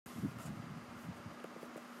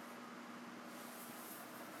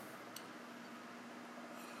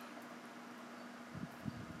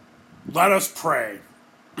Let us pray.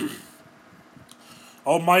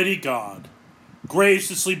 Almighty God,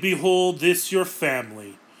 graciously behold this your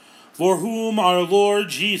family, for whom our Lord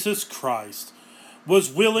Jesus Christ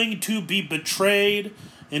was willing to be betrayed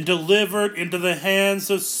and delivered into the hands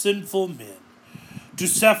of sinful men, to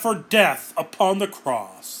suffer death upon the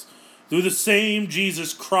cross, through the same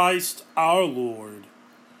Jesus Christ our Lord.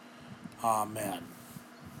 Amen.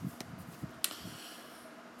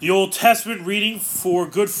 The Old Testament reading for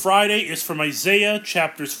Good Friday is from Isaiah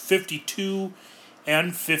chapters 52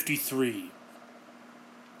 and 53.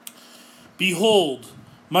 Behold,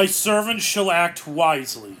 my servant shall act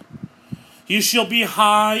wisely. He shall be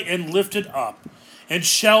high and lifted up, and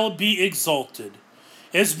shall be exalted.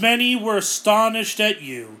 As many were astonished at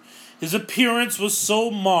you, his appearance was so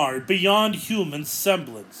marred beyond human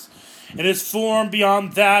semblance, and his form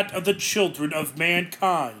beyond that of the children of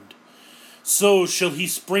mankind. So shall he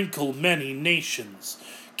sprinkle many nations.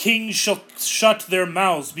 Kings shall shut their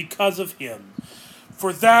mouths because of him.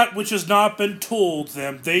 For that which has not been told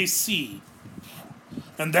them they see,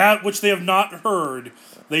 and that which they have not heard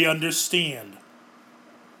they understand.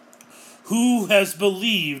 Who has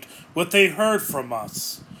believed what they heard from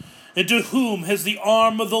us? And to whom has the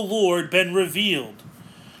arm of the Lord been revealed?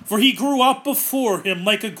 For he grew up before him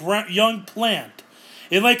like a young plant,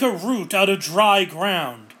 and like a root out of dry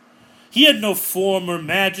ground. He had no form or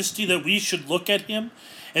majesty that we should look at him,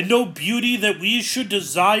 and no beauty that we should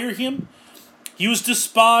desire him. He was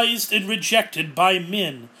despised and rejected by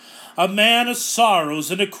men, a man of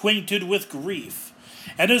sorrows and acquainted with grief.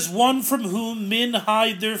 And as one from whom men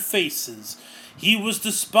hide their faces, he was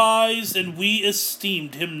despised, and we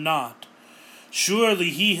esteemed him not. Surely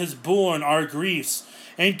he has borne our griefs,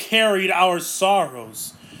 and carried our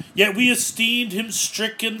sorrows. Yet we esteemed him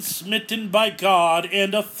stricken, smitten by God,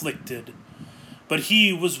 and afflicted. But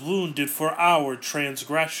he was wounded for our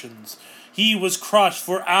transgressions. He was crushed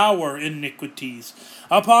for our iniquities.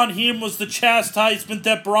 Upon him was the chastisement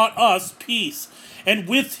that brought us peace, and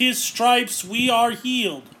with his stripes we are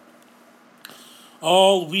healed.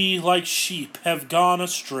 All we like sheep have gone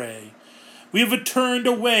astray. We have turned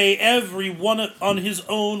away every one on his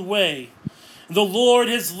own way. The Lord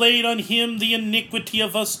has laid on him the iniquity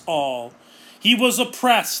of us all. He was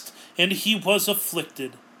oppressed, and he was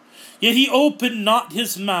afflicted. Yet he opened not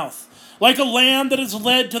his mouth, like a lamb that is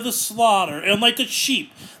led to the slaughter, and like a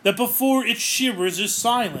sheep that before its shearers is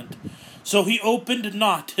silent. So he opened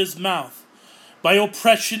not his mouth. By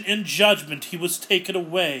oppression and judgment he was taken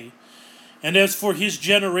away. And as for his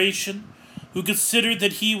generation, who considered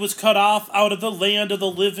that he was cut off out of the land of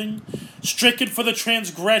the living, stricken for the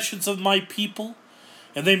transgressions of my people,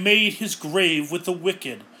 and they made his grave with the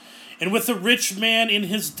wicked, and with the rich man in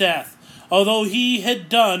his death, although he had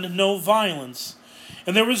done no violence,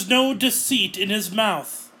 and there was no deceit in his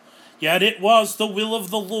mouth. Yet it was the will of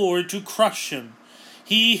the Lord to crush him.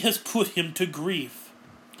 He has put him to grief.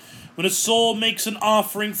 When a soul makes an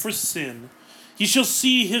offering for sin, he shall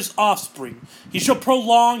see his offspring. He shall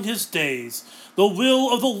prolong his days. The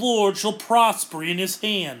will of the Lord shall prosper in his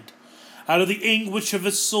hand. Out of the anguish of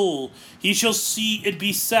his soul he shall see and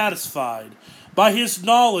be satisfied. By his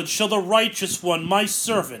knowledge shall the righteous one, my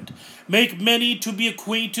servant, make many to be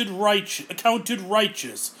accounted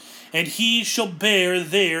righteous, and he shall bear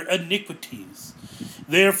their iniquities.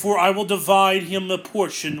 Therefore I will divide him a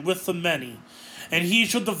portion with the many, and he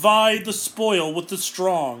shall divide the spoil with the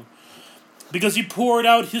strong. Because he poured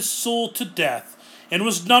out his soul to death, and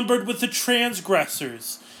was numbered with the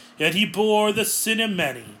transgressors, yet he bore the sin of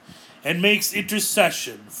many, and makes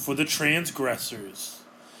intercession for the transgressors.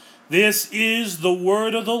 This is the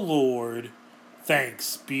word of the Lord.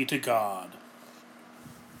 Thanks be to God.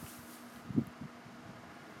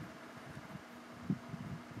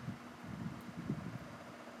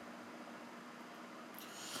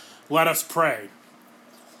 Let us pray.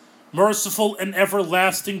 Merciful and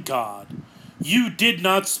everlasting God, you did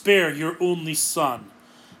not spare your only Son,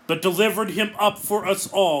 but delivered him up for us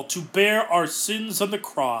all to bear our sins on the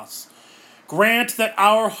cross. Grant that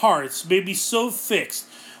our hearts may be so fixed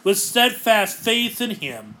with steadfast faith in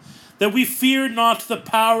him, that we fear not the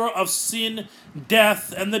power of sin,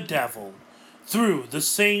 death, and the devil, through the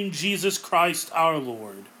same Jesus Christ our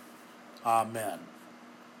Lord. Amen.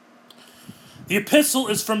 The epistle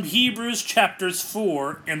is from Hebrews chapters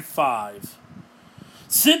 4 and 5.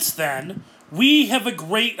 Since then, we have a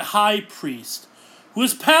great high priest who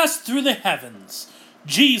has passed through the heavens,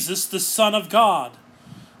 Jesus the Son of God.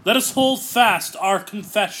 Let us hold fast our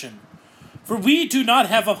confession. For we do not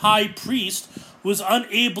have a high priest who is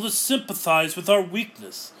unable to sympathize with our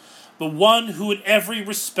weakness, but one who in every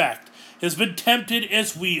respect has been tempted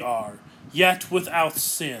as we are, yet without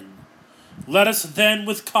sin. Let us then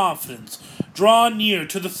with confidence draw near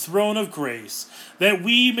to the throne of grace, that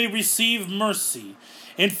we may receive mercy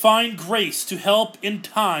and find grace to help in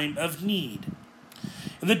time of need.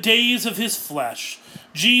 In the days of his flesh,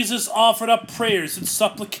 Jesus offered up prayers and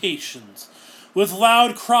supplications, with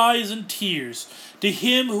loud cries and tears, to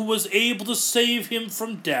him who was able to save him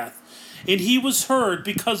from death, and he was heard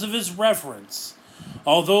because of his reverence.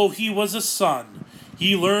 Although he was a son,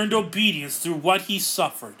 he learned obedience through what he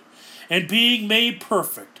suffered, and being made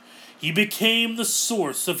perfect, he became the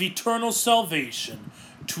source of eternal salvation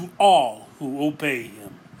to all who obey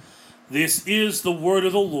him. This is the word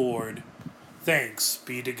of the Lord. Thanks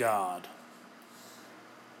be to God.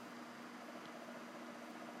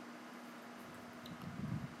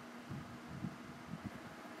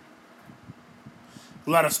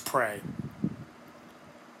 Let us pray.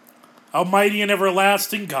 Almighty and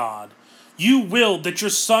everlasting God, you willed that your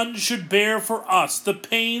Son should bear for us the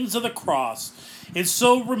pains of the cross, and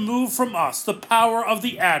so remove from us the power of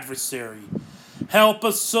the adversary. Help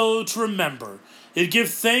us so to remember and give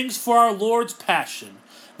thanks for our Lord's passion,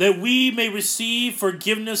 that we may receive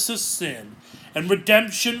forgiveness of sin and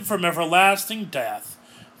redemption from everlasting death,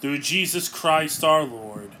 through Jesus Christ our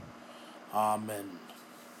Lord. Amen.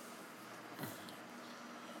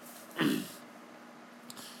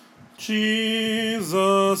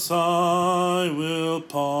 Jesus, I will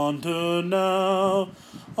ponder now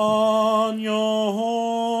on your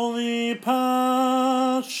holy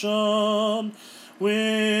passion.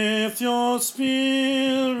 With your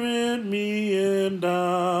Spirit me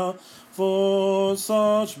endow for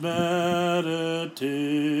such meditation.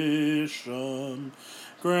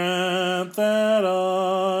 Grant that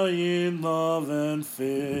I in love and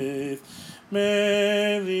faith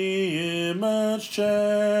may the image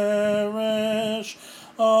cherish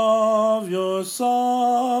of your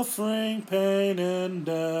suffering, pain, and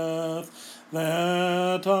death,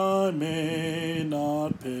 that I may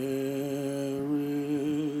not perish.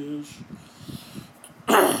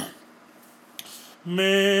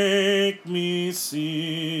 Make me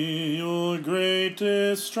see your great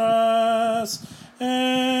distress,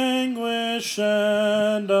 anguish,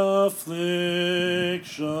 and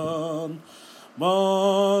affliction,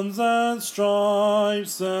 bonds and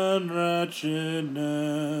stripes and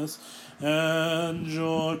wretchedness, and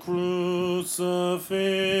your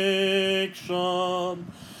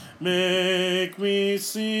crucifixion. Make me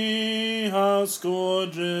see how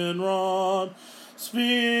scourge and rod,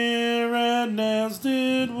 spear and nails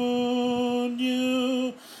did wound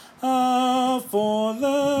you, how for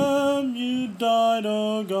them you died,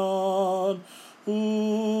 O God,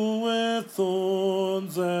 who with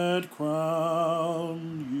thorns had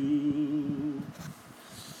crowned you.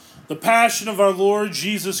 The Passion of our Lord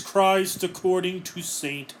Jesus Christ according to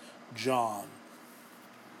St. John.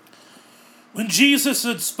 When Jesus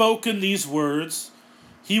had spoken these words,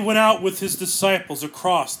 he went out with his disciples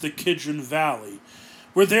across the Kidron Valley,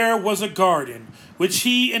 where there was a garden, which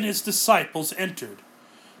he and his disciples entered.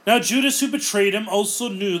 Now Judas, who betrayed him, also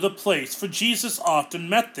knew the place, for Jesus often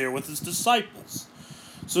met there with his disciples.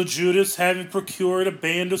 So Judas, having procured a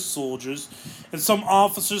band of soldiers and some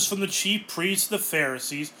officers from the chief priests and the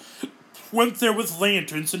Pharisees, went there with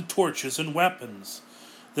lanterns and torches and weapons.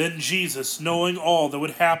 Then Jesus, knowing all that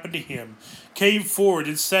would happen to him, came forward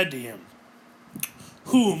and said to him,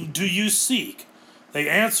 "Whom do you seek?" They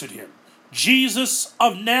answered him, "Jesus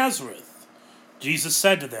of Nazareth." Jesus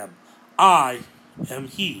said to them, "I am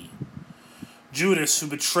he." Judas, who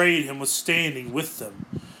betrayed him, was standing with them.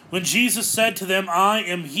 When Jesus said to them, "I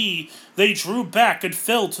am he," they drew back and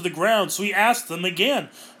fell to the ground. So he asked them again,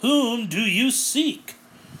 "Whom do you seek?"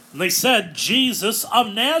 And they said, "Jesus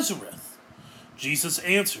of Nazareth." Jesus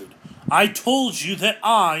answered, "I told you that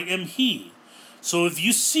I am he. So if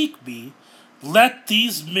you seek me, let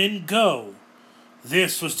these men go."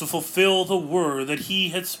 This was to fulfill the word that he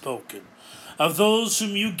had spoken. "Of those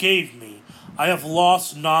whom you gave me, I have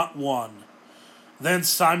lost not one." Then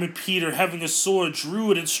Simon Peter, having a sword,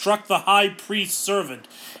 drew it and struck the high priest's servant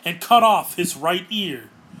and cut off his right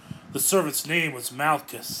ear. The servant's name was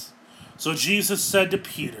Malchus. So Jesus said to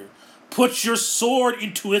Peter, "Put your sword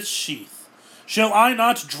into its sheath. Shall I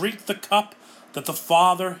not drink the cup that the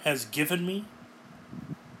Father has given me?"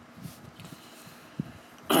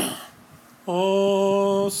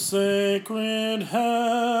 O sacred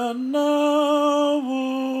hand now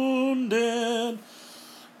wounded.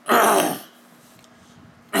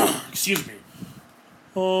 Excuse me.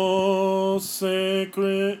 O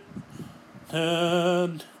sacred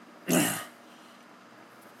hand.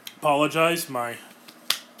 Apologize, my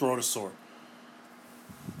throat is sore.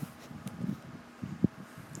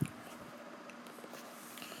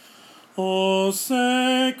 O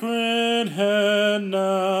sacred head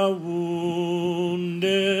now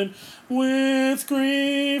wounded, with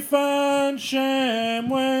grief and shame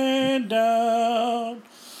weighed down,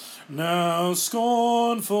 now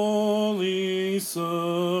scornfully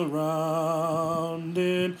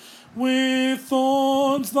surrounded, with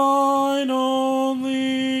thorns thine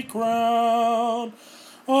only crown.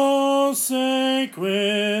 O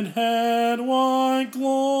sacred head, what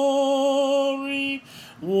glory,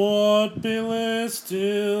 what bliss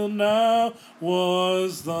till now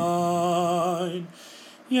was thine!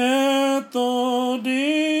 Yet though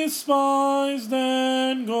despised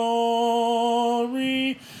and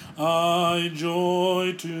gory, I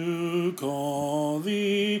joy to call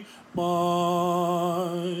thee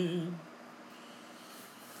mine.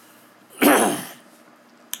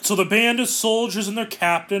 So the band of soldiers and their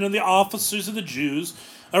captain and the officers of the Jews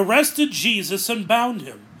arrested Jesus and bound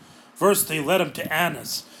him. First they led him to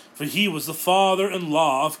Annas, for he was the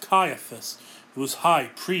father-in-law of Caiaphas, who was high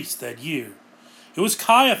priest that year. It was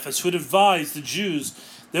Caiaphas who had advised the Jews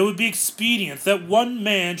that it would be expedient that one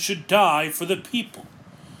man should die for the people.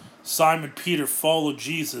 Simon Peter followed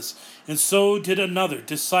Jesus, and so did another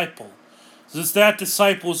disciple. Since that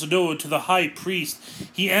disciple was known to the high priest,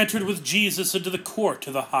 he entered with Jesus into the court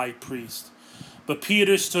of the high priest. But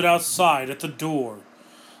Peter stood outside at the door.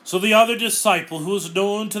 So the other disciple, who was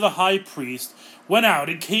known to the high priest, went out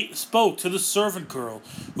and spoke to the servant girl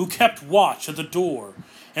who kept watch at the door,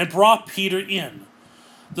 and brought Peter in.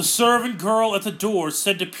 The servant girl at the door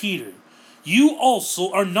said to Peter, "You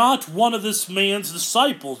also are not one of this man's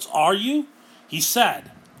disciples, are you?" He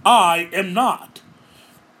said, "I am not."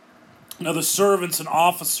 Now the servants and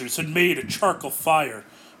officers had made a charcoal fire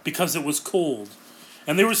because it was cold,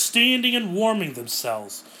 and they were standing and warming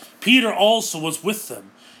themselves. Peter also was with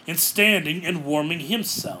them, and standing and warming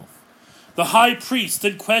himself. The high priest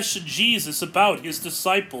then questioned Jesus about his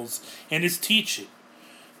disciples and his teaching.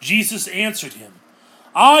 Jesus answered him,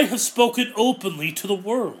 "I have spoken openly to the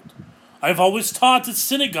world. I have always taught at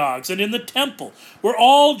synagogues and in the temple, where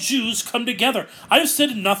all Jews come together. I have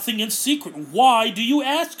said nothing in secret. Why do you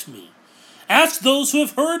ask me? Ask those who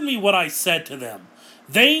have heard me what I said to them.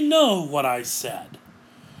 They know what I said."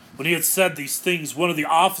 When he had said these things, one of the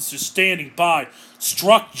officers standing by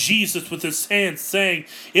struck Jesus with his hand, saying,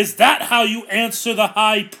 "Is that how you answer the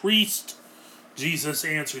high priest?" Jesus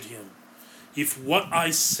answered him, "If what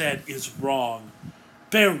I said is wrong,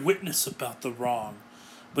 bear witness about the wrong.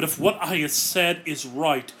 But if what I have said is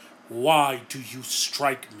right, why do you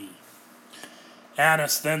strike me?"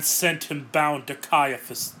 Annas then sent him bound to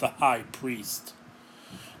Caiaphas the high priest.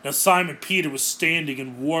 Now Simon Peter was standing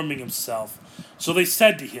and warming himself. So they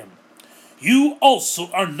said to him, "You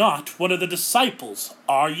also are not one of the disciples,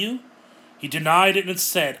 are you?" He denied it and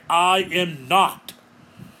said, "I am not."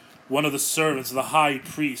 One of the servants of the high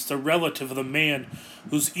priest, a relative of the man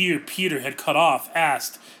whose ear Peter had cut off,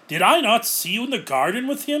 asked, "Did I not see you in the garden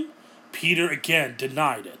with him?" Peter again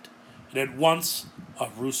denied it, and at once a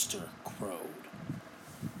rooster crowed.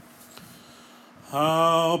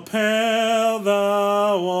 How pale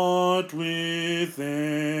thou art with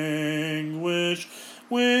anguish,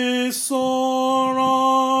 with sore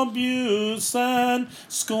abuse and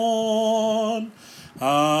scorn.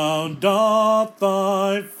 How doth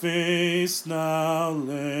thy face now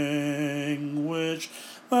languish,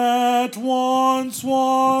 that once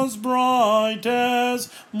was bright as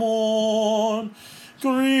morn?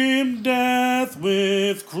 Grim death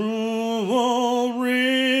with cruel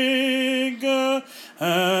rigor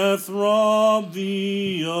hath robbed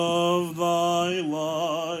thee of thy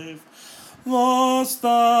life. Thus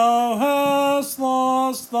thou hast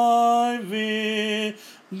lost thy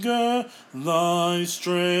vigor, thy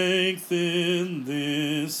strength in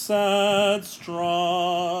this sad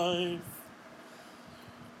strife.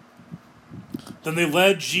 Then they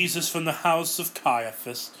led Jesus from the house of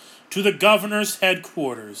Caiaphas to the governor's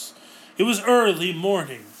headquarters. It was early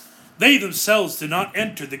morning. They themselves did not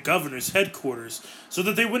enter the governor's headquarters, so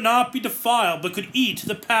that they would not be defiled, but could eat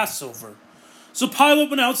the Passover. So Pilate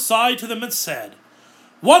went outside to them and said,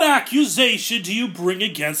 "What accusation do you bring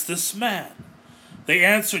against this man?" They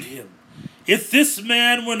answered him, "If this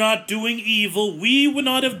man were not doing evil, we would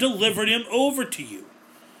not have delivered him over to you."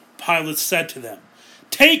 Pilate said to them,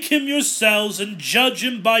 "Take him yourselves and judge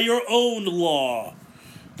him by your own law."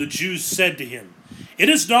 The Jews said to him, "It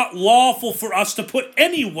is not lawful for us to put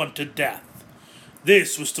anyone to death."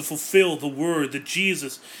 This was to fulfill the word that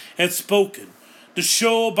Jesus had spoken, to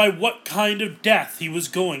show by what kind of death he was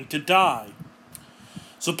going to die.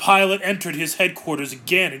 So Pilate entered his headquarters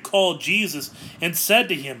again and called Jesus and said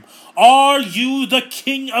to him, "Are you the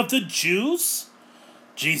king of the Jews?"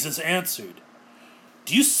 Jesus answered,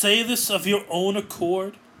 "Do you say this of your own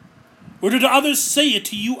accord? Or did others say it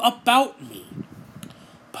to you about me?"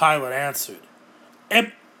 Pilate answered,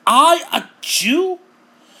 "Am I a Jew?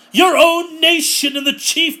 Your own nation and the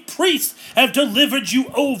chief priests have delivered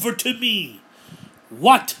you over to me.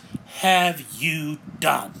 What have you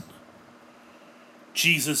done?"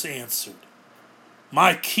 Jesus answered,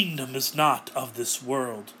 "My kingdom is not of this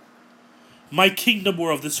world. If my kingdom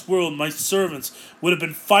were of this world, my servants would have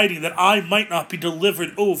been fighting that I might not be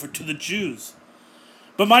delivered over to the Jews.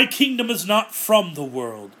 But my kingdom is not from the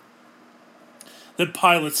world." Then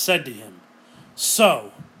Pilate said to him,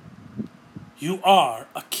 "So, you are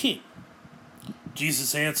a king?"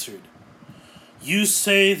 Jesus answered, "You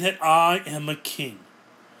say that I am a king.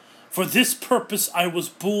 For this purpose I was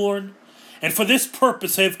born, and for this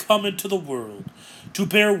purpose I have come into the world, to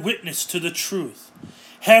bear witness to the truth.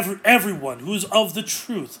 Everyone who is of the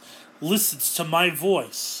truth listens to my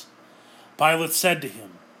voice." Pilate said to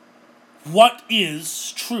him, "What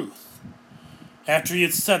is truth?" After he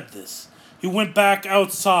had said this, he went back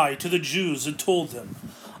outside to the Jews and told them,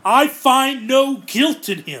 "I find no guilt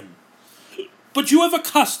in him. But you have a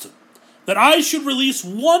custom that I should release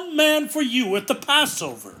one man for you at the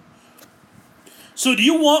Passover. So do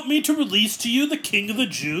you want me to release to you the king of the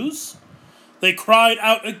Jews?" They cried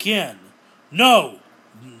out again, "No,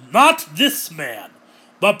 not this man,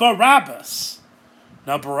 but Barabbas."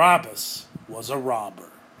 Now Barabbas was a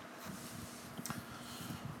robber.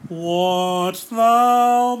 "What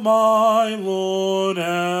thou, my Lord,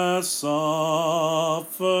 hast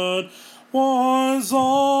suffered was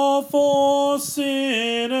all for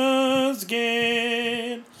sinners'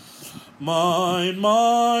 gain. Mine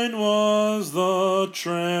was the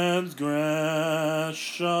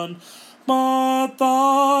transgression, but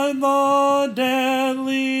thine the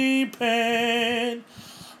deadly pain.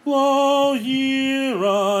 Lo, here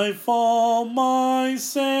I fall, my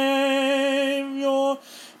Saviour,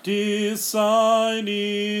 didst I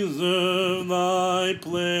deserve thy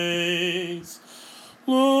place?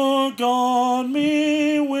 Look on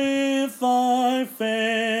me with thy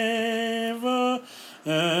favor,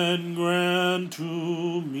 and grant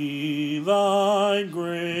to me thy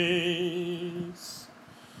grace."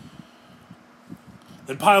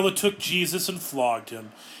 Then Pilate took Jesus and flogged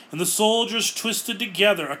him, and the soldiers twisted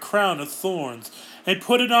together a crown of thorns, and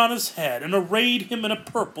put it on his head, and arrayed him in a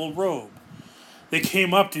purple robe. They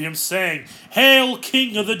came up to him, saying, "Hail,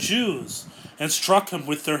 King of the Jews!" and struck him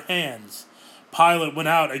with their hands. Pilate went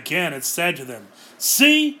out again and said to them,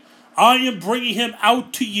 "See, I am bringing him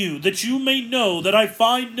out to you, that you may know that I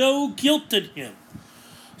find no guilt in him."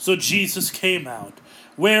 So Jesus came out,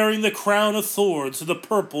 wearing the crown of thorns and the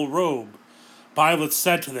purple robe. Pilate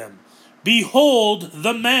said to them, "Behold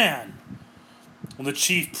the man!" When the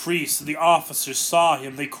chief priests and the officers saw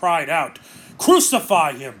him, they cried out,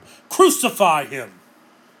 "Crucify him! Crucify him!"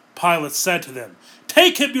 Pilate said to them,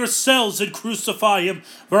 "Take him yourselves and crucify him,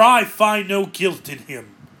 for I find no guilt in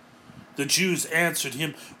him." The Jews answered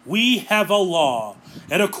him, "We have a law,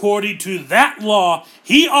 and according to that law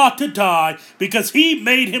he ought to die, because he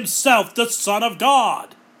made himself the Son of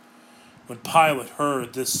God." When Pilate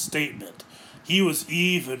heard this statement, he was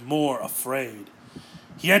even more afraid.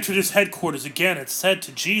 He entered his headquarters again and said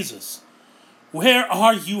to Jesus, "Where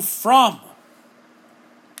are you from?"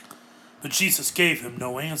 But Jesus gave him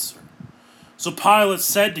no answer. So Pilate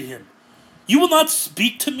said to him, "You will not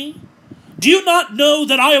speak to me? Do you not know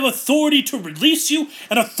that I have authority to release you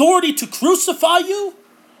and authority to crucify you?"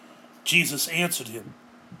 Jesus answered him,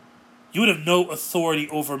 "You would have no authority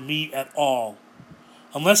over me at all,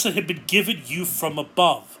 unless it had been given you from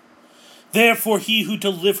above. Therefore he who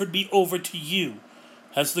delivered me over to you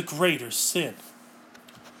has the greater sin."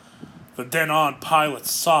 From then on Pilate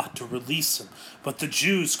sought to release him, but the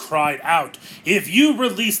Jews cried out, "If you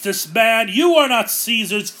release this man, you are not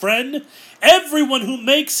Caesar's friend. Everyone who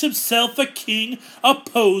makes himself a king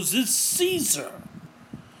opposes Caesar."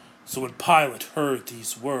 So when Pilate heard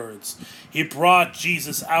these words, he brought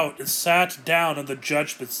Jesus out and sat down on the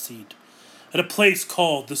judgment seat, at a place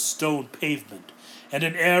called the Stone Pavement, and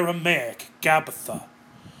in Aramaic Gabbatha.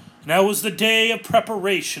 Now it was the day of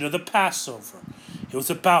preparation of the Passover. It was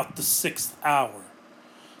about the 6th hour.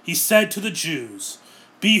 He said to the Jews,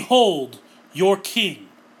 "Behold your king."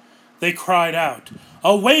 They cried out,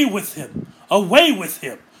 "Away with him! Away with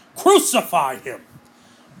him! Crucify him!"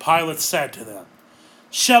 Pilate said to them,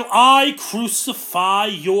 "Shall I crucify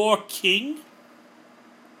your king?"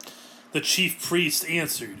 The chief priests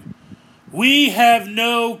answered, "We have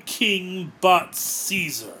no king but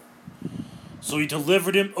Caesar." So he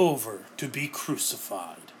delivered him over to be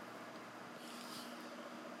crucified.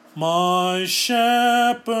 My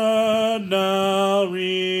shepherd, now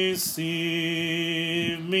receive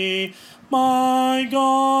me, my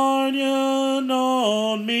guardian,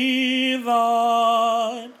 own me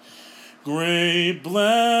thine. Great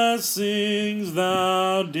blessings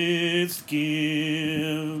thou didst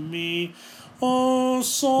give me, O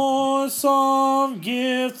source of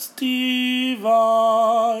gifts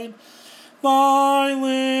divine. Thy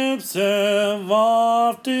lips have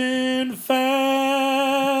often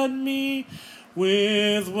fed me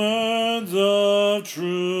with words of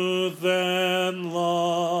truth and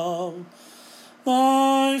love.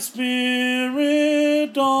 Thy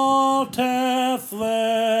Spirit oft hath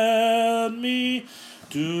led me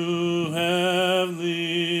to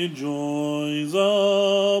heavenly joys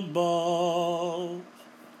above.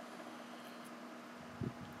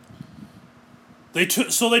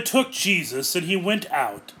 So they took Jesus, and he went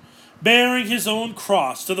out, bearing his own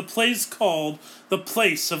cross, to the place called the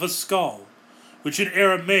Place of a Skull, which in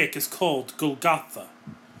Aramaic is called Golgotha.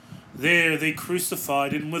 There they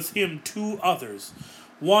crucified, and with him 2 others,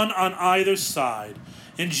 one on either side,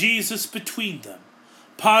 and Jesus between them.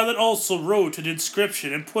 Pilate also wrote an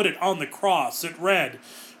inscription and put it on the cross. It read,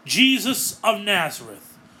 Jesus of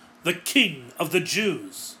Nazareth, the King of the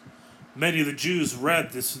Jews. Many of the Jews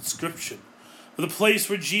read this inscription. For the place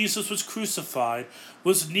where Jesus was crucified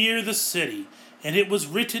was near the city, and it was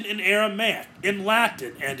written in Aramaic, in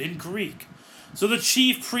Latin, and in Greek. So the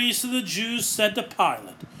chief priests of the Jews said to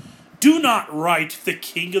Pilate, Do not write the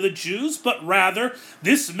King of the Jews, but rather,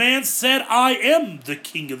 this man said, I am the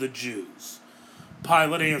King of the Jews.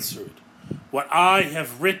 Pilate answered, What I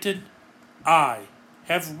have written, I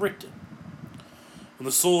have written. When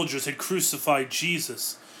the soldiers had crucified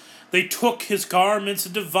Jesus, they took his garments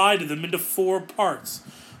and divided them into 4 parts,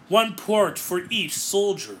 1 part for each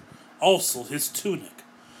soldier, also his tunic.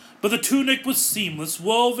 But the tunic was seamless,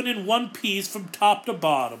 woven in one piece from top to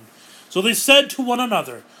bottom. So they said to one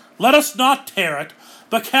another, Let us not tear it,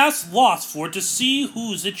 but cast lots for it to see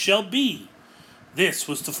whose it shall be. This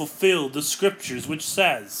was to fulfill the scriptures which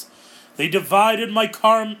says, They divided my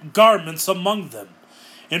garments among them,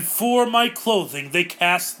 and for my clothing they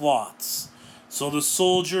cast lots. So the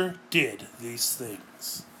soldier did these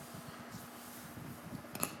things.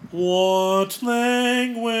 What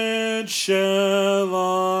language shall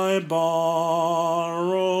I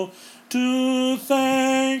borrow to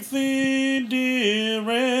thank thee,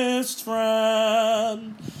 dearest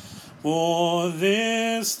friend, for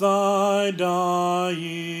this thy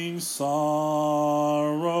dying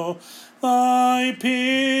sorrow, thy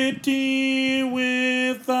pity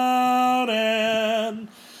without end?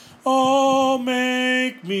 Oh,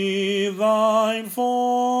 make me thine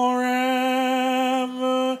forever,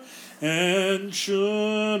 and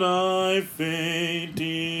should I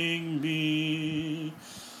fainting be,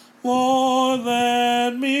 Lord,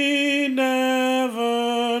 let me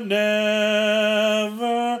never,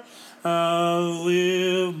 never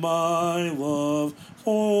outlive my love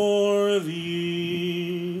for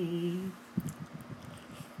thee.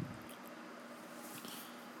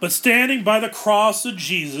 But standing by the cross of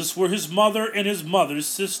Jesus were his mother and his mother's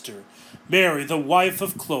sister, Mary, the wife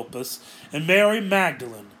of Clopas, and Mary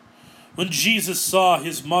Magdalene. When Jesus saw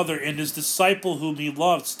his mother and his disciple whom he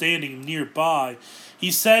loved standing nearby, he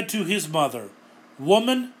said to his mother,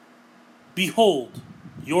 Woman, behold,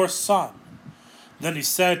 your son. Then he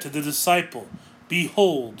said to the disciple,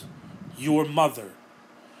 Behold, your mother.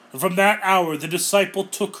 And from that hour the disciple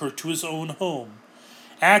took her to his own home.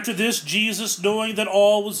 After this, Jesus, knowing that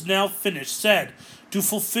all was now finished, said, to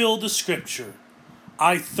fulfill the scripture,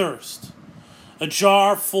 I thirst. A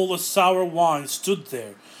jar full of sour wine stood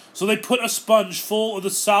there. So they put a sponge full of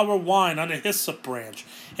the sour wine on a hyssop branch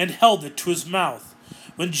and held it to his mouth.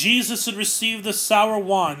 When Jesus had received the sour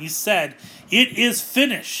wine, he said, It is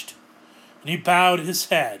finished. And he bowed his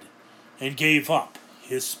head and gave up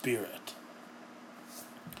his spirit.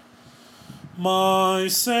 My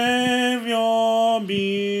Saviour,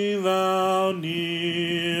 be thou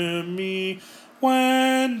near me,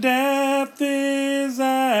 when death is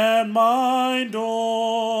at my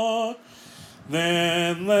door.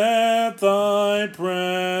 Then let thy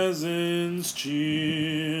presence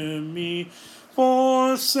cheer me,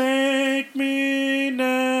 forsake me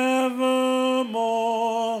nevermore.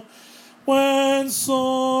 When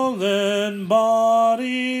soul and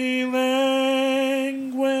body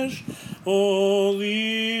languish, oh,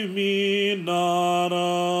 leave me not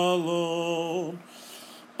alone,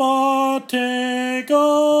 but take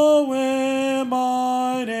away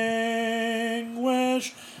mine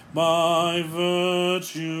anguish, by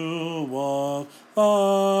virtue of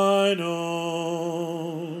thine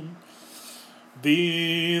own.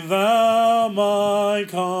 Be thou my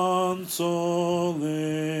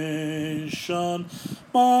consolation,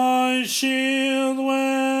 my shield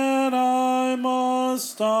when I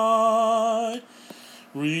must die.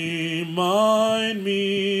 Remind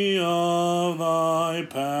me of thy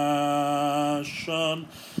passion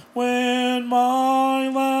when my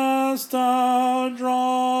last hour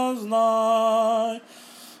draws nigh.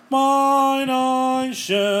 Mine eyes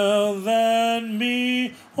shall then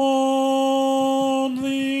be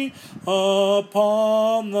only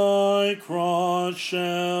upon thy cross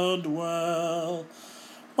shall dwell.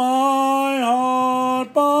 My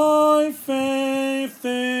heart by faith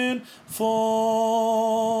enfold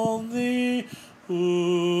thee,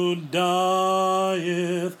 who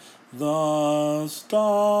dieth thus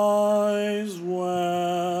dies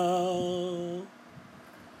well.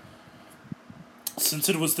 Since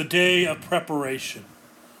it was the day of preparation,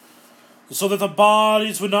 so that the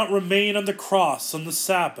bodies would not remain on the cross on the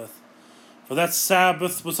Sabbath, for that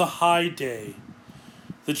Sabbath was a high day,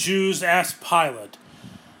 the Jews asked Pilate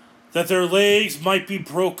that their legs might be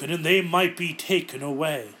broken and they might be taken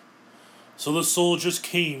away. So the soldiers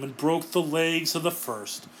came and broke the legs of the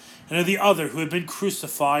first and of the other who had been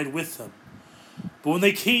crucified with him. But when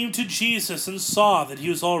they came to Jesus and saw that he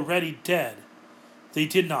was already dead, they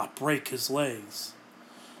did not break his legs.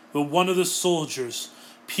 But one of the soldiers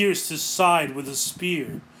pierced his side with a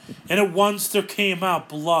spear, and at once there came out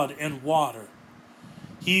blood and water.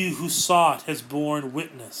 He who saw it has borne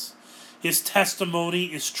witness. His testimony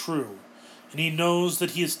is true, and he knows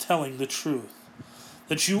that he is telling the truth,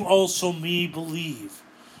 that you also may believe.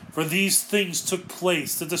 For these things took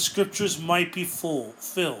place that the scriptures might be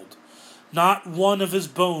fulfilled. Not one of his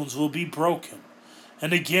bones will be broken.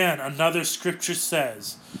 And again another scripture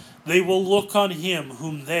says, they will look on him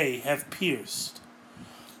whom they have pierced.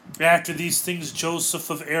 After these things Joseph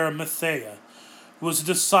of Arimathea, who was a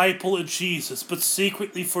disciple of Jesus, but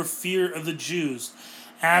secretly for fear of the Jews,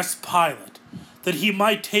 asked Pilate that he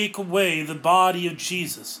might take away the body of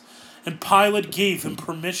Jesus, and Pilate gave him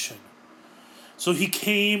permission. So he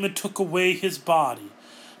came and took away his body.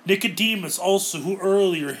 Nicodemus also, who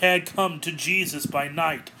earlier had come to Jesus by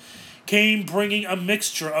night, came bringing a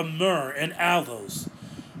mixture of myrrh and aloes,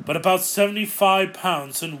 but about 75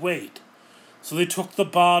 pounds in weight. So they took the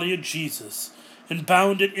body of Jesus and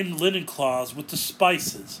bound it in linen cloths with the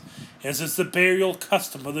spices, as is the burial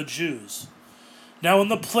custom of the Jews. Now in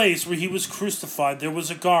the place where he was crucified there was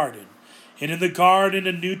a garden, and in the garden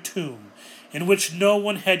a new tomb, in which no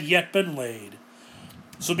one had yet been laid.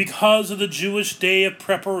 So because of the Jewish day of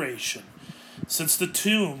preparation, since the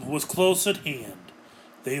tomb was close at hand,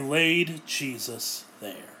 they laid Jesus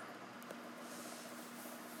there.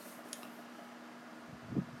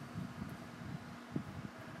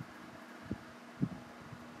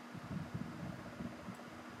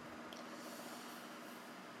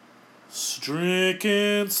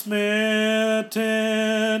 Stricken,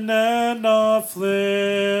 smitten, and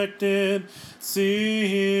afflicted, see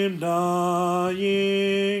him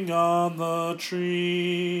dying on the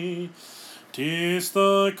tree. 'Tis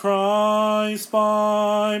the Christ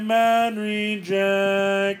by man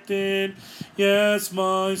rejected, yes,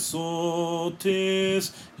 my soul,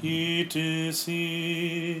 'tis he, 'tis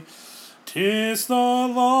he. 'Tis the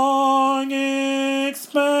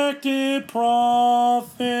long-expected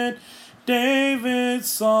prophet, David's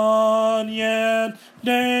son, yet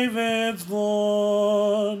David's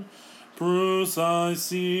Lord. Bruce I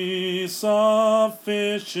see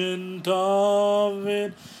sufficient of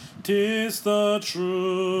it, 'tis the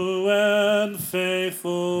true and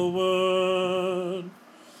faithful word.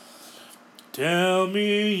 Tell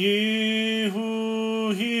me, ye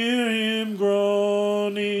who hear him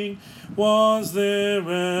groaning, was there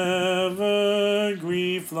ever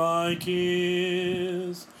grief like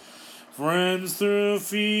his? Friends through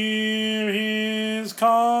fear his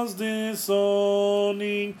cause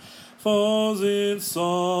disowning, foes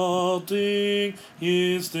insulting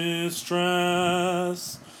his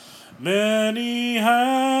distress. Many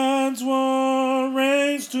hands were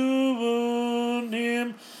raised to wound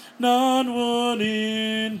him, none would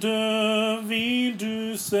intervene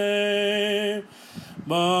to save.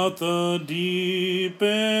 But the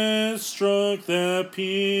deepest stroke that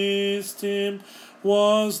pierced him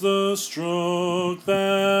was the stroke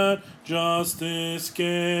that justice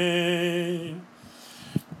gave.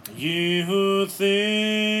 Ye who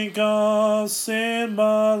think of sin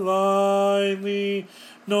malightly,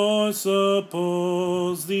 nor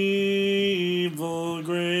suppose the evil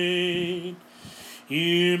great,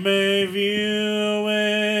 ye may view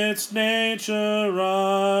its nature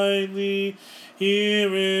rightly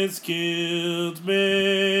here its guilt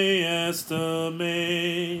may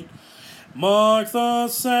estimate. Mark the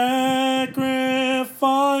sacrifice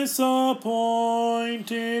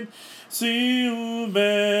appointed, see who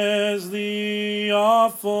bears the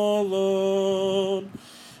awful load.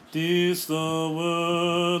 This the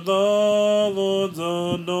word, the Lord's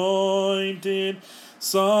anointed,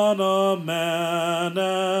 Son of man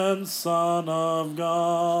and Son of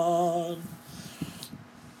God.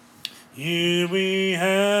 Here we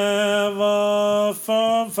have a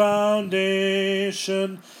firm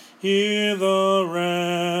foundation, here the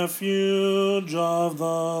refuge of the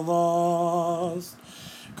lost.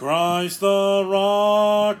 Christ the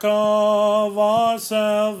rock of our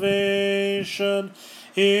salvation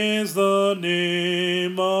is the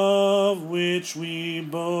name of which we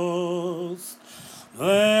boast.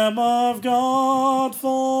 Lamb of God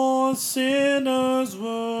for sinners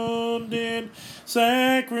wounded,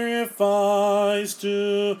 sacrifice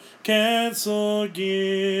to cancel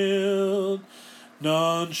guilt.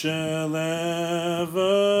 None shall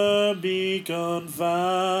ever be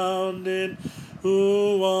confounded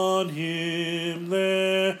who on him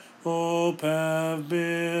their hope have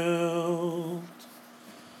built.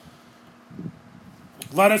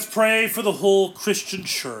 Let us pray for the whole Christian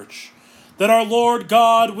Church, that our Lord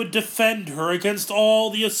God would defend her against all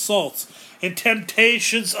the assaults and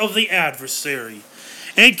temptations of the adversary,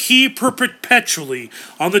 and keep her perpetually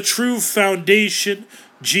on the true foundation,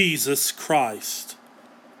 Jesus Christ.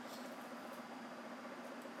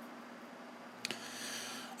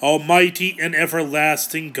 Almighty and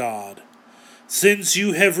everlasting God, since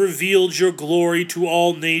you have revealed your glory to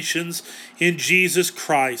all nations in Jesus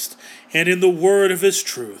Christ and in the word of his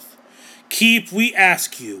truth, keep, we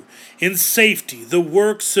ask you, in safety the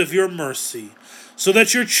works of your mercy, so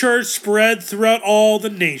that your church spread throughout all the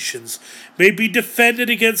nations may be defended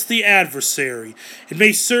against the adversary, and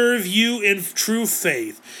may serve you in true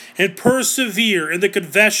faith, and persevere in the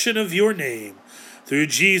confession of your name, through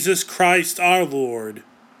Jesus Christ our Lord.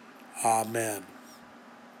 Amen.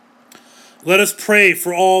 Let us pray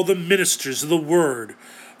for all the ministers of the word,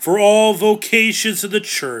 for all vocations in the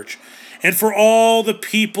church, and for all the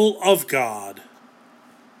people of God.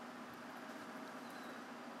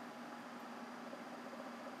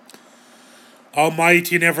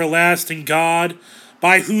 Almighty and everlasting God,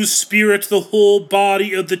 by whose Spirit the whole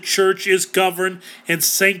body of the church is governed and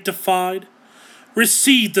sanctified,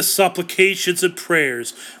 receive the supplications and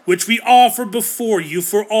prayers which we offer before you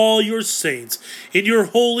for all your saints in your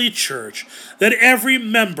holy church, that every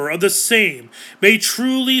member of the same may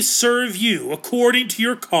truly serve you according to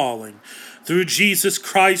your calling, through Jesus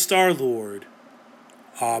Christ our Lord.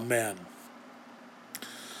 Amen.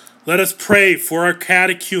 Let us pray for our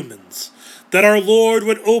catechumens, that our Lord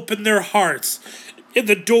would open their hearts in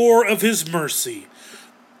the door of his mercy,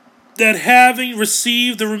 that having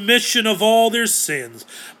received the remission of all their sins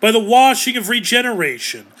by the washing of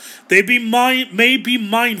regeneration, they may be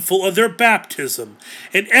mindful of their baptism,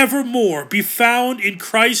 and evermore be found in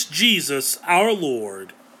Christ Jesus our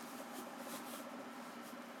Lord.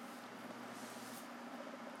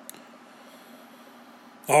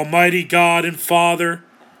 Almighty God and Father,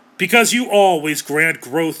 because you always grant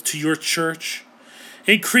growth to your church,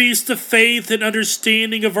 increase the faith and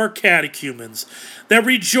understanding of our catechumens, that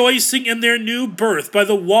rejoicing in their new birth by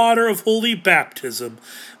the water of holy baptism,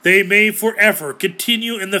 they may forever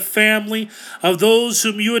continue in the family of those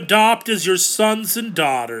whom you adopt as your sons and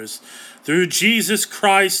daughters, through Jesus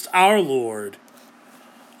Christ our Lord.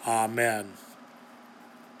 Amen.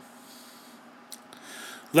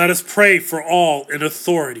 Let us pray for all in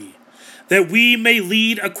authority, that we may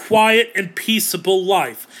lead a quiet and peaceable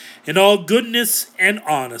life in all goodness and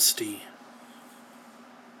honesty.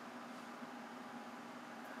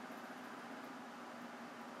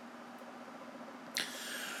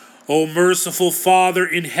 O merciful Father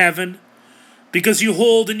in heaven, because you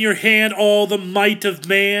hold in your hand all the might of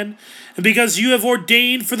man, and because you have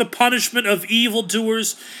ordained for the punishment of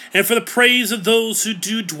evildoers and for the praise of those who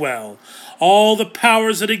do dwell, all the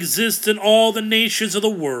powers that exist in all the nations of the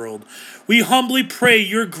world, we humbly pray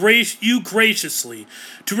you graciously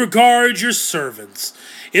to regard your servants,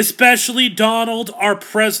 especially Donald, our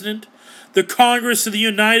President, the Congress of the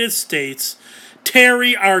United States,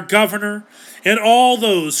 Terry, our Governor, and all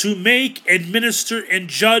those who make, administer, and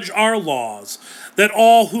judge our laws, that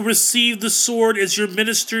all who receive the sword as your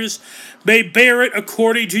ministers may bear it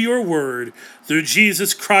according to your word, through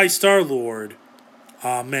Jesus Christ our Lord.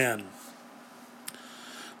 Amen.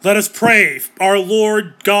 Let us pray, our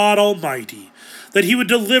Lord God Almighty, that he would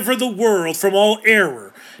deliver the world from all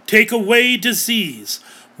error, take away disease,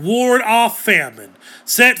 ward off famine,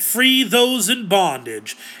 set free those in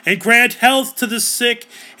bondage, and grant health to the sick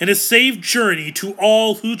and a safe journey to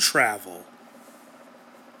all who travel.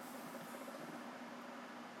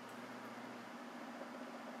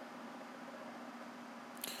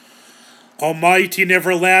 Almighty and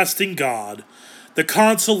everlasting God, the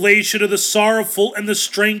consolation of the sorrowful and the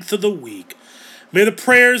strength of the weak, may the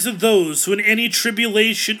prayers of those who in any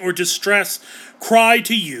tribulation or distress cry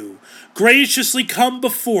to you graciously come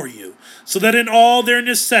before you, so that in all their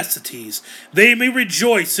necessities they may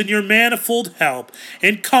rejoice in your manifold help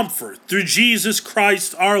and comfort through Jesus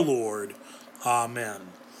Christ our Lord. Amen.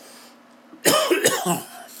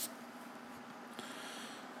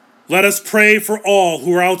 Let us pray for all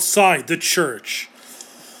who are outside the church,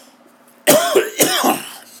 that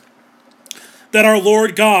our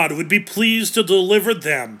Lord God would be pleased to deliver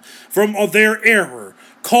them from their error,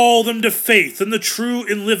 call them to faith in the true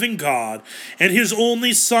and living God, and his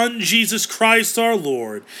only Son, Jesus Christ our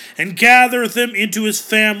Lord, and gather them into his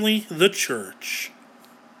family, the church.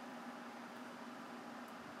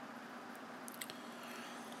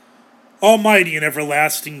 Almighty and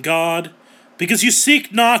everlasting God, because you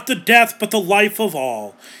seek not the death but the life of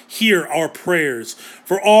all, hear our prayers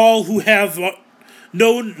for all who have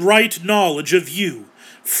no right knowledge of you.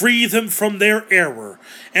 Free them from their error,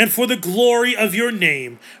 and for the glory of your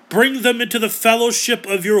name, bring them into the fellowship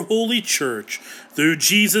of your holy church, through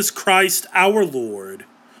Jesus Christ our Lord.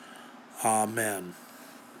 Amen.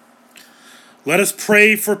 Let us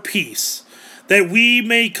pray for peace, that we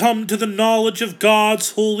may come to the knowledge of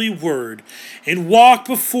God's holy word, and walk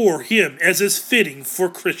before him as is fitting for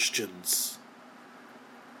Christians.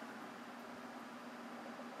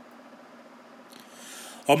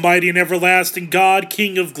 Almighty and everlasting God,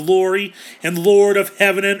 King of glory, and Lord of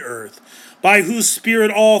heaven and earth, by whose Spirit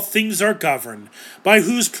all things are governed, by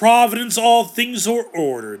whose providence all things are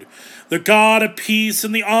ordered, the God of peace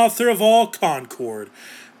and the author of all concord,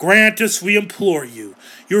 grant us, we implore you,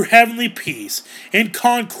 your heavenly peace and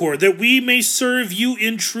concord, that we may serve you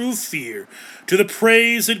in true fear, to the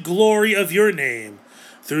praise and glory of your name,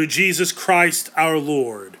 through Jesus Christ our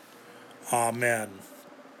Lord. Amen.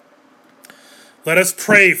 Let us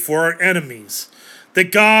pray for our enemies,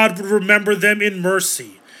 that God would remember them in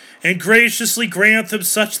mercy, and graciously grant them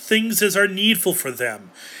such things as are needful for them,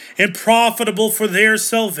 and profitable for their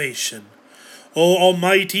salvation. O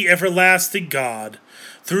Almighty everlasting God,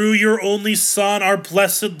 through your only Son, our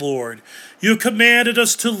blessed Lord, you commanded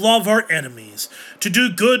us to love our enemies, to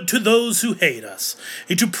do good to those who hate us,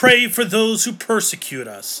 and to pray for those who persecute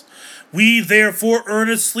us. We therefore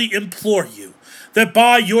earnestly implore you, that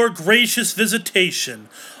by your gracious visitation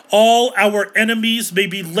all our enemies may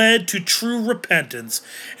be led to true repentance,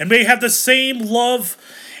 and may have the same love,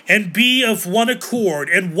 and be of one accord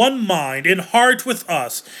and one mind and heart with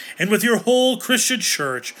us, and with your whole Christian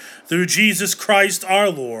church, through Jesus Christ our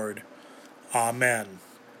Lord. Amen.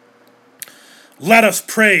 Let us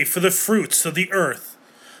pray for the fruits of the earth,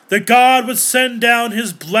 that God would send down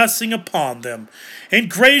his blessing upon them, and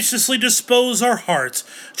graciously dispose our hearts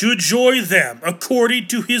to enjoy them according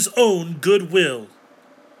to his own good will.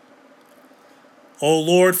 O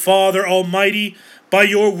Lord Father Almighty, by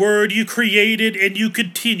your word you created and you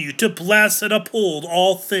continue to bless and uphold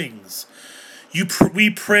all things. We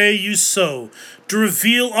pray you so, to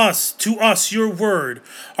reveal to us your word,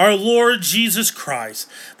 our Lord Jesus Christ,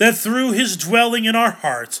 that through his dwelling in our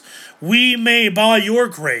hearts, we may, by your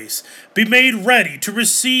grace, be made ready to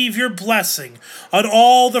receive your blessing on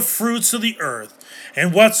all the fruits of the earth,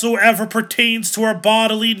 and whatsoever pertains to our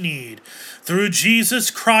bodily need, through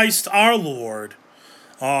Jesus Christ our Lord.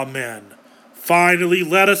 Amen. Finally,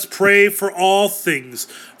 let us pray for all things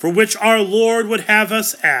for which our Lord would have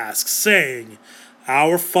us ask, saying,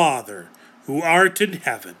 Our Father, who art in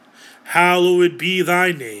heaven, hallowed be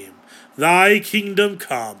thy name. Thy kingdom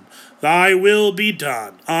come, thy will be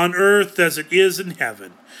done, on earth as it is in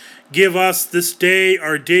heaven. Give us this day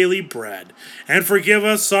our daily bread, and forgive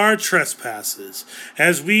us our trespasses,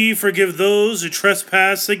 as we forgive those who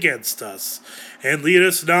trespass against us. And lead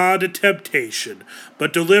us not into temptation,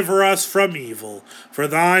 but deliver us from evil. For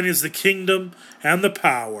thine is the kingdom, and the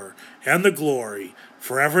power, and the glory,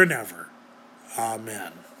 forever and ever.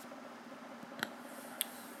 Amen.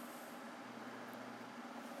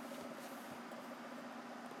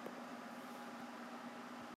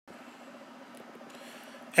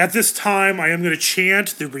 At this time, I am going to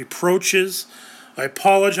chant the reproaches. I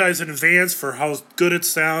apologize in advance for how good it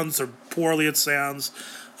sounds or poorly it sounds.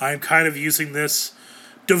 I'm kind of using this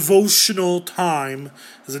devotional time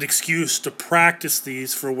as an excuse to practice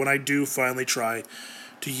these for when I do finally try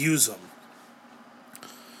to use them.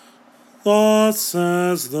 Thus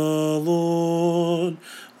says the Lord,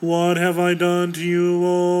 what have I done to you,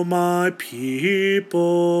 O my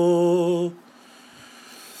people?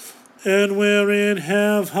 And wherein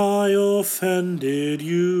have I offended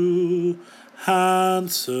you?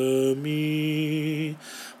 Answer me.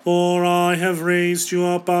 For I have raised you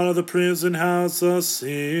up out of the prison house of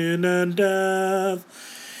sin and death,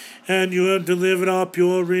 and you have delivered up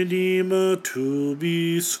your Redeemer to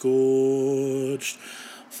be scourged.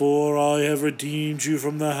 For I have redeemed you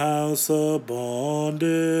from the house of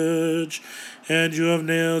bondage, and you have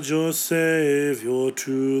nailed your Savior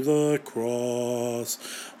to the cross,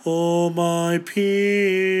 O my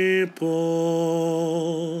people.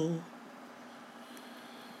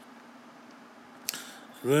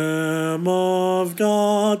 Lamb of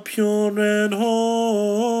God, pure and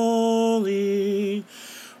holy,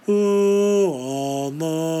 who on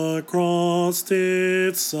the cross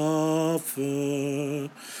did suffer,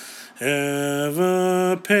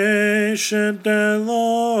 ever patient and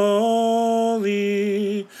lowly,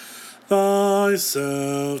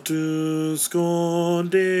 thyself to scorn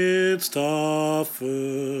didst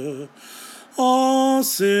offer. All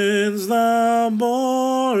sins thou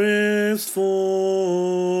borest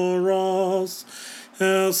for us,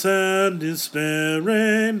 else had despair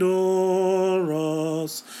reigned o'er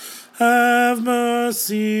us. Have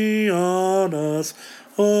mercy on us,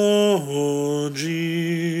 O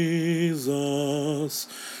Jesus,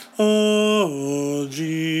 O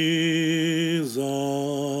Jesus.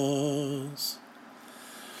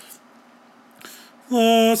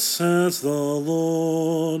 Thus says the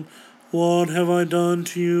Lord, what have I done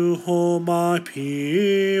to you, O my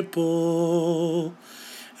people?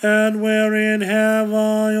 And wherein have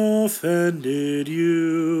I offended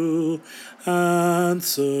you?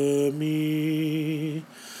 Answer me.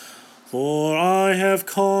 For I have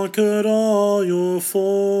conquered all your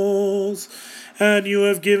foes, and you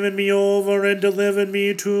have given me over and delivered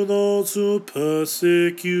me to those who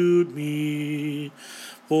persecute me.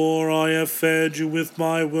 For I have fed you with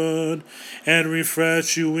my word, and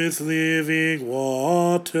refreshed you with living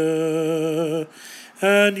water.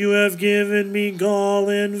 And you have given me gall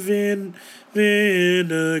and vinegar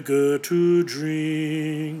to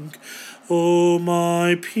drink, O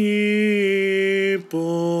my people.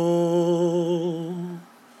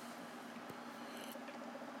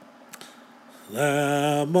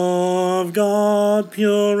 Lamb of God,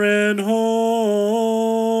 pure and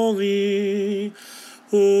holy,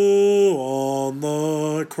 who on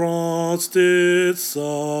the cross did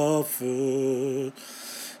suffer,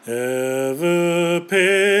 ever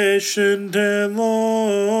patient and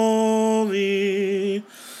lowly,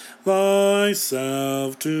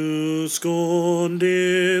 thyself to scorn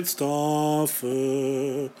didst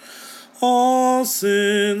offer. All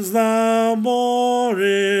sins thou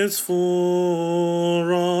borest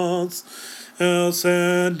for us, else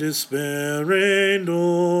had despair reigned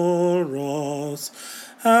o'er us.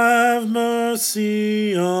 Have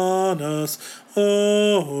mercy on us,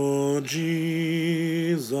 O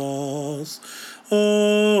Jesus,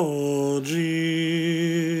 O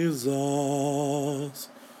Jesus.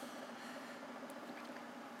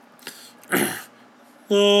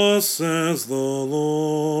 Thus says the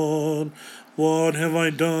Lord, what have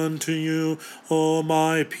I done to you, O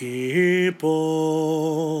my people?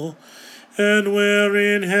 And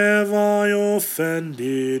wherein have I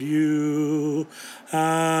offended you?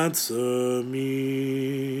 Answer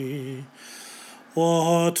me.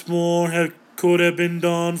 What more could have been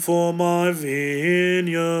done for my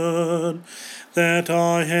vineyard that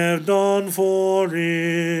I have done for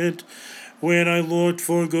it? When I looked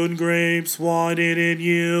for good grapes, why did it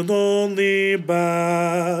yield only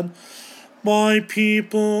bad? My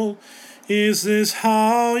people, is this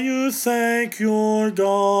how you thank your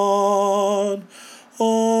God?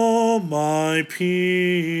 O my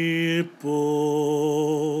people.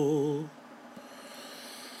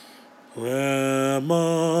 Lamb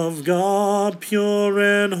of God, pure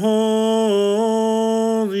and holy,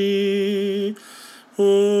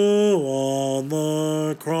 who on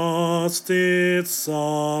the cross did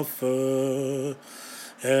suffer,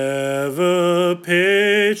 ever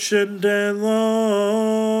patient and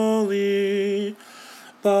lowly,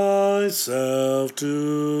 thyself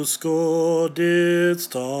to scorn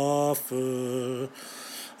didst offer.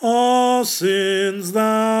 All sins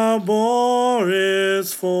thou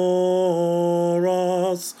borest for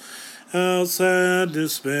us, else had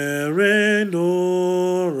despair reigned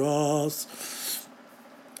o'er us.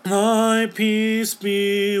 Thy peace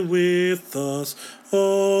be with us,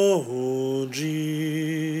 O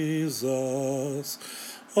Jesus,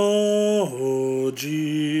 O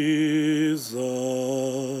Jesus.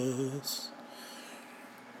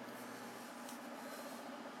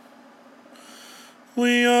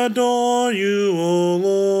 We adore you, O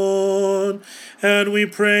Lord, and we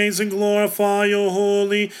praise and glorify your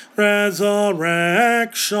holy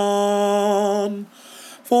resurrection.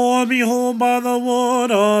 For behold, by the wood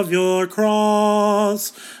of your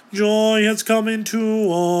cross, joy has come into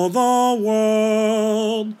all the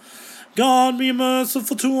world. God be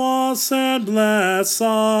merciful to us and bless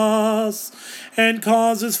us, and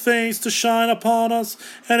cause his face to shine upon us,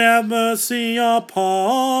 and have mercy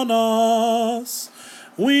upon us.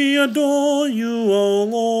 We adore you, O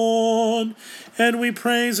Lord, and we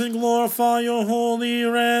praise and glorify your holy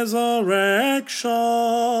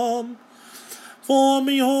resurrection. For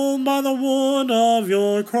behold, by the wood of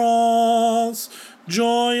your cross,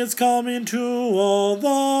 joy is come into all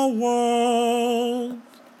the world.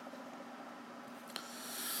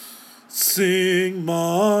 Sing,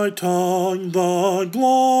 my tongue, the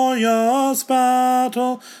glorious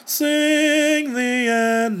battle. Sing the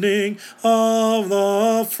ending of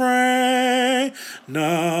the fray.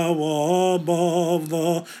 Now above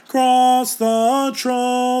the cross the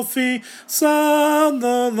trophy, sound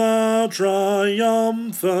the loud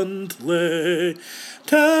triumphantly.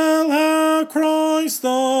 Tell how Christ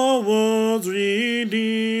the world's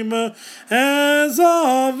Redeemer, as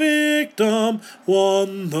a victim,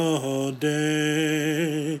 won the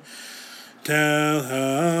day. Tell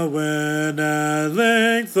how when at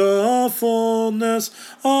length the fullness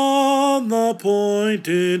of the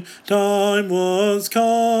appointed time was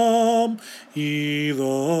come, he,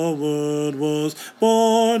 the Word, was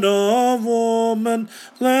born of woman,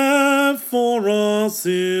 left for us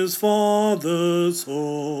his Father's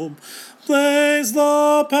home. Blaze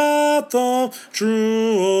the path of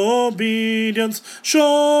true obedience,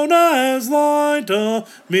 shone as light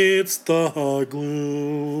amidst the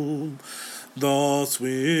gloom. Thus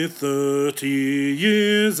with 30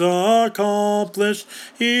 years accomplished,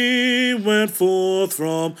 he went forth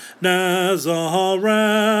from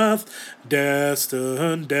Nazareth,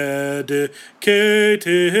 destined,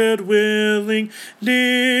 dedicated, willing,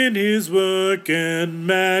 did his work and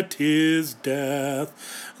met his death.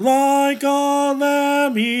 Like a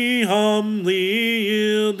lamb he humbly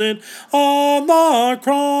yielded on the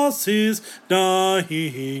cross his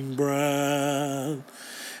dying breath.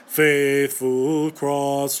 Faithful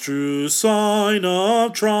cross, true sign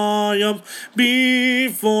of triumph,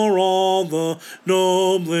 before all the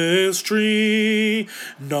noblest tree.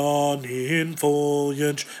 None in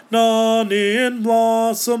foliage, none in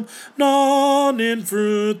blossom, none in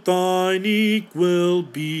fruit thine equal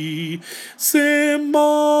be.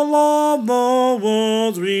 Symbol of the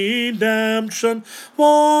world's redemption,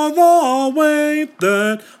 for the weight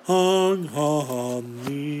that hung on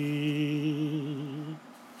thee.